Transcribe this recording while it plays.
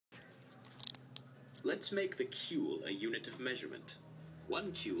Let's make the cuil a unit of measurement.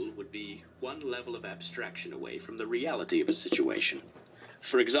 One cuil would be one level of abstraction away from the reality of a situation.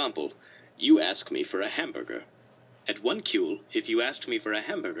 For example, you ask me for a hamburger. At 1 cuil, if you asked me for a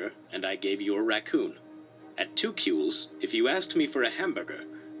hamburger, and I gave you a raccoon. At 2 cuils, if you asked me for a hamburger,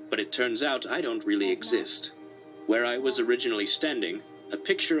 but it turns out I don't really exist. Where I was originally standing, a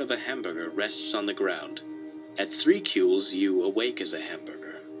picture of a hamburger rests on the ground. At 3 cuils, you awake as a hamburger.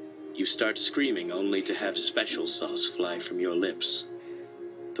 You start screaming only to have special sauce fly from your lips.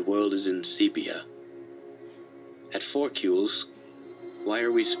 The world is in sepia. At 4 cuils, why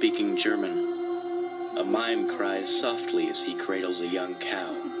are we speaking German? A mime cries softly as he cradles a young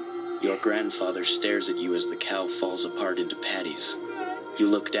cow. Your grandfather stares at you as the cow falls apart into patties. You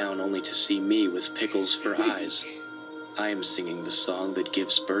look down only to see me with pickles for eyes. I am singing the song that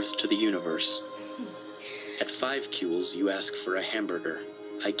gives birth to the universe. At 5 cuils, you ask for a hamburger.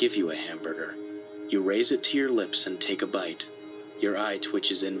 I give you a hamburger. You raise it to your lips and take a bite. Your eye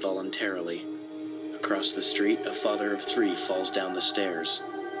twitches involuntarily. Across the street, a father of 3 falls down the stairs.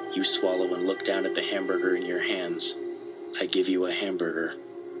 You swallow and look down at the hamburger in your hands. I give you a hamburger.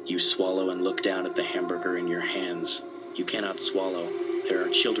 You swallow and look down at the hamburger in your hands. You cannot swallow. There are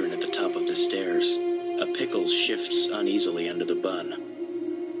children at the top of the stairs. A pickle shifts uneasily under the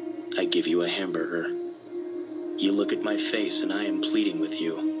bun. I give you a hamburger. You look at my face and I am pleading with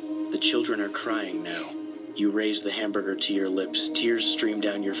you. The children are crying now. You raise the hamburger to your lips. Tears stream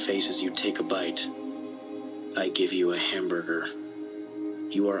down your face as you take a bite. I give you a hamburger.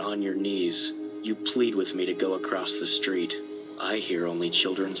 You are on your knees. You plead with me to go across the street. I hear only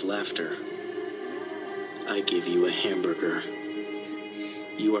children's laughter. I give you a hamburger.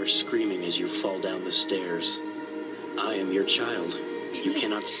 You are screaming as you fall down the stairs. I am your child. You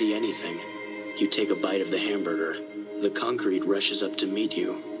cannot see anything. You take a bite of the hamburger. The concrete rushes up to meet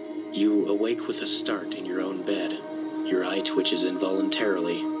you. You awake with a start in your own bed. Your eye twitches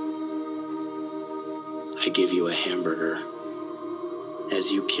involuntarily. I give you a hamburger.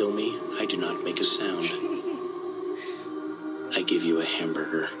 As you kill me, I do not make a sound. I give you a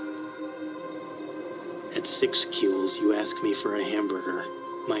hamburger. At 6 cuils, you ask me for a hamburger.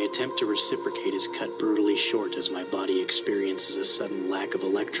 My attempt to reciprocate is cut brutally short as my body experiences a sudden lack of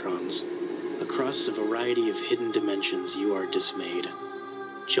electrons. Across a variety of hidden dimensions, you are dismayed.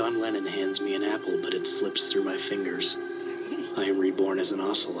 John Lennon hands me an apple, but it slips through my fingers. I am reborn as an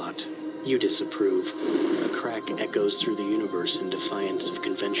ocelot. You disapprove. A crack echoes through the universe in defiance of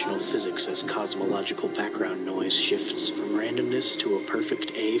conventional physics as cosmological background noise shifts from randomness to a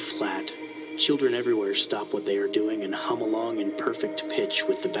perfect A-flat. Children everywhere stop what they are doing and hum along in perfect pitch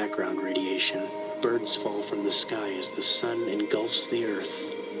with the background radiation. Birds fall from the sky as the sun engulfs the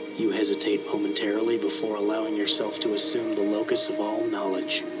earth. You hesitate momentarily before allowing yourself to assume the locus of all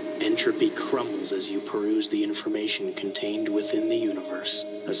knowledge. Entropy crumbles as you peruse the information contained within the universe.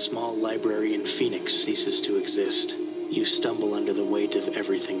 A small library in Phoenix ceases to exist. You stumble under the weight of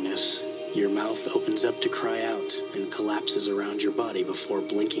everythingness. Your mouth opens up to cry out and collapses around your body before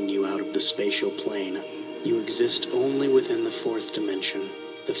blinking you out of the spatial plane. You exist only within the 4th dimension.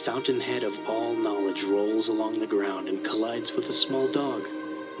 The fountainhead of all knowledge rolls along the ground and collides with a small dog.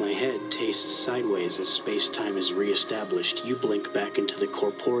 My head tastes sideways as space-time is re-established. You blink back into the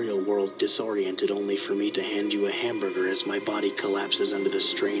corporeal world, disoriented only for me to hand you a hamburger as my body collapses under the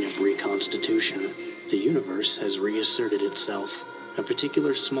strain of reconstitution. The universe has reasserted itself. A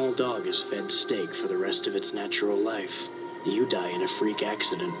particular small dog is fed steak for the rest of its natural life. You die in a freak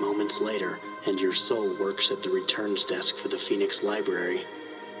accident moments later, and your soul works at the returns desk for the Phoenix Library.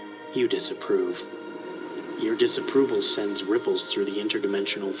 You disapprove. Your disapproval sends ripples through the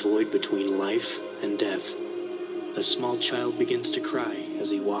interdimensional void between life and death. A small child begins to cry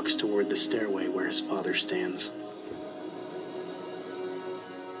as he walks toward the stairway where his father stands.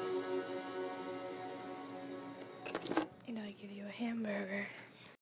 And I give you a hamburger.